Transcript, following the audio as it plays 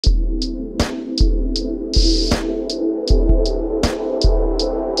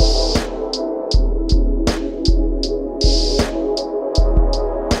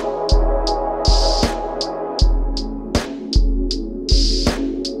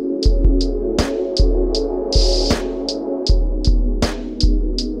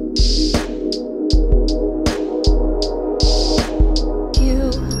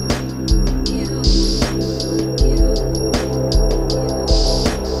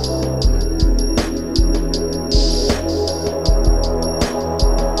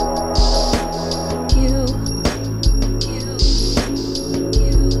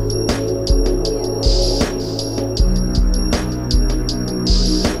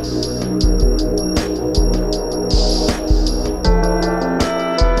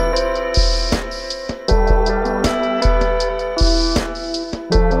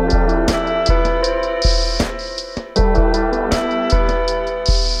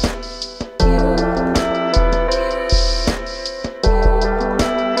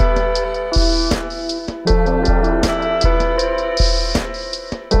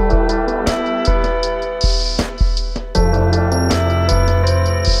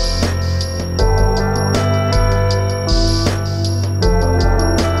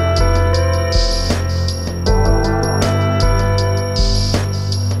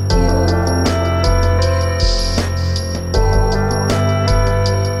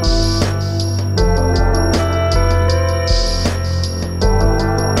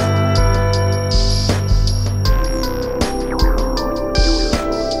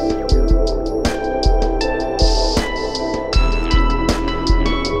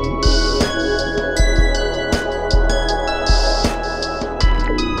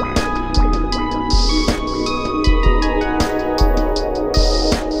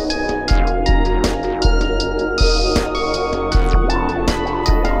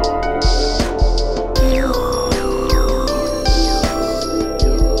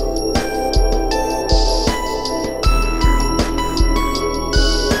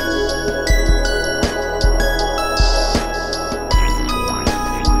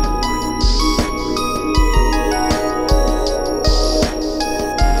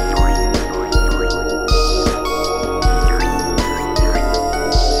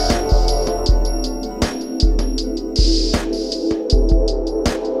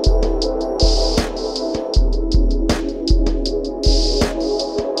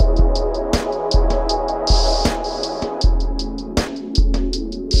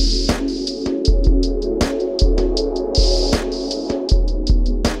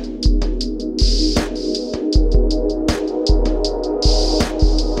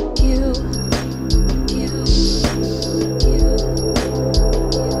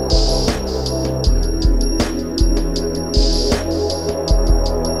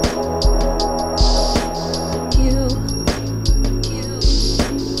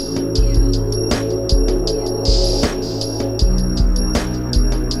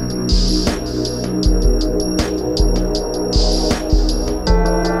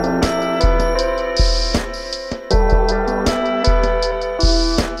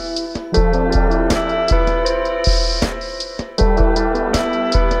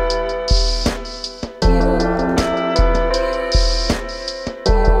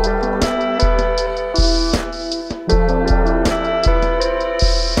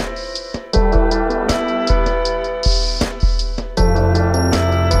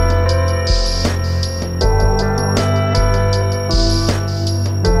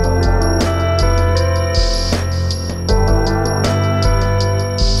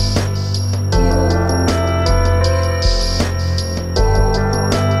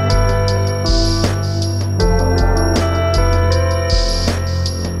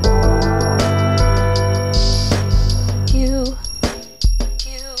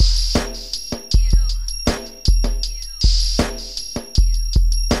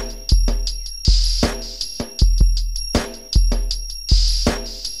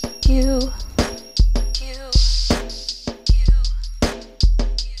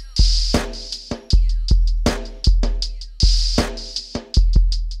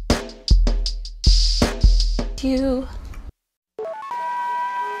you.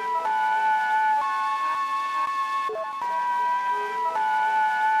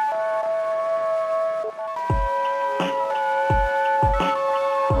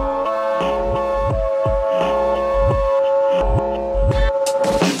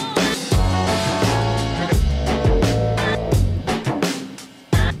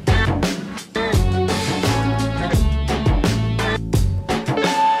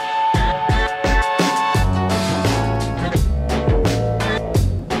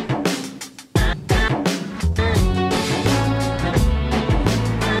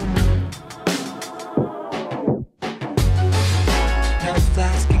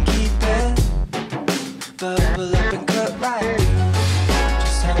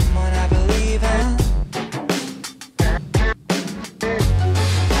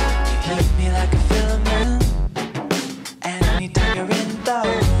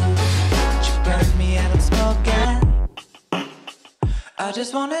 I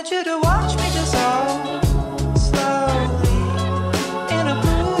just wanted you to watch me dissolve slowly in a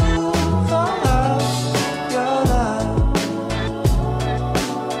pool full of your love.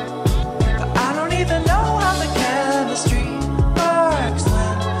 But I don't even know how the chemistry works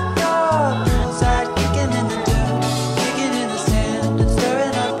when your poolside kicking in the dirt, kicking in the sand and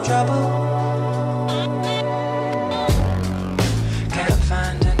stirring up trouble. Can't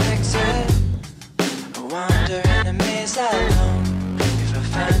find an exit, I wander in a maze alone. If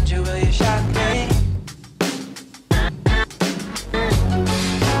I find you, will you shock me?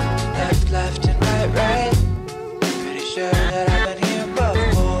 Left and right. Pretty sure that I've been here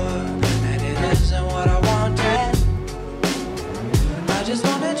before, and it isn't what I wanted. I just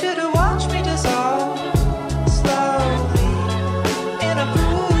wanted you to watch me dissolve slowly in a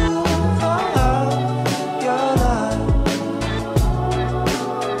pool full of your love.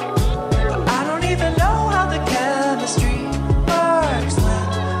 But I don't even know how the chemistry works when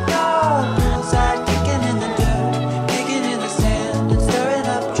your poolside kicking in the dirt, kicking in the sand and stirring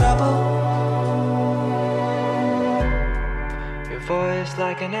up trouble. Your voice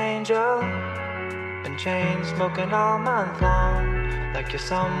like an angel, been chain smoking all month long, like you're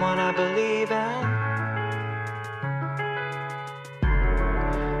someone I believe in.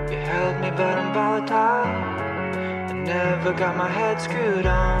 You held me but I'm volatile, I never got my head screwed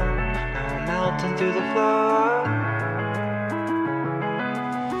on. Now I'm melting through the floor.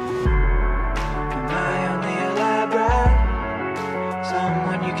 Am I only elaborate?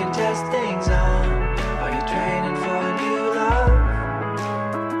 Someone you can test things on? Are you training for a new love?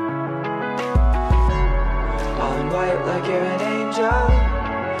 All in white like you're an angel,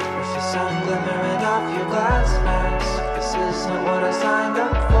 with your sun glimmering off your glass mask. This isn't what I signed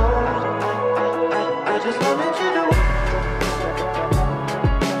up for. I just wanted you to